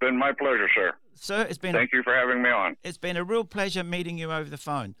 And it has been my pleasure, sir. Sir, Thank you for having me on. It's been a real pleasure meeting you over the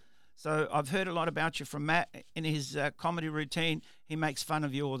phone. So I've heard a lot about you from Matt. In his comedy routine, he makes fun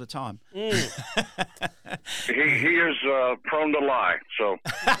of you all the time. He is prone to lie. So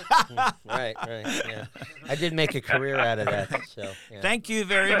right, yeah. I did make a career out of that. So yeah. Thank you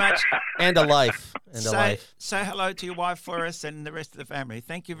very much, and a life, Say hello to your wife for us and the rest of the family.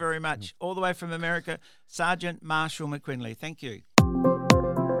 Thank you very much, all the way from America, Sergeant Marshall McQuinley. Thank you.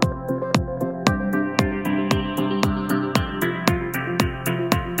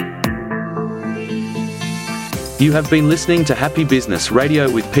 You have been listening to Happy Business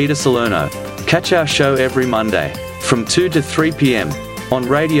Radio with Peter Salerno. Catch our show every Monday from 2 to 3 p.m. on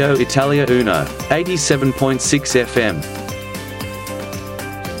Radio Italia Uno, 87.6 FM.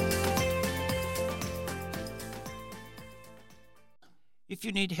 If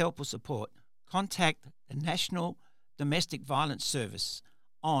you need help or support, contact the National Domestic Violence Service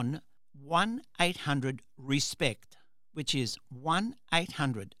on 1-800-RESPECT, which is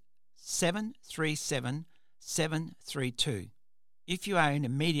 1-800-737-732. If you are in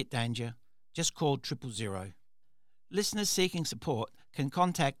immediate danger, just call 000. Listeners seeking support can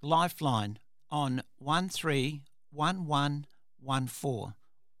contact Lifeline on 131114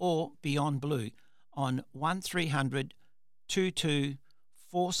 or Beyond Blue on 1300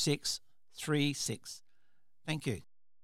 224636. Thank you.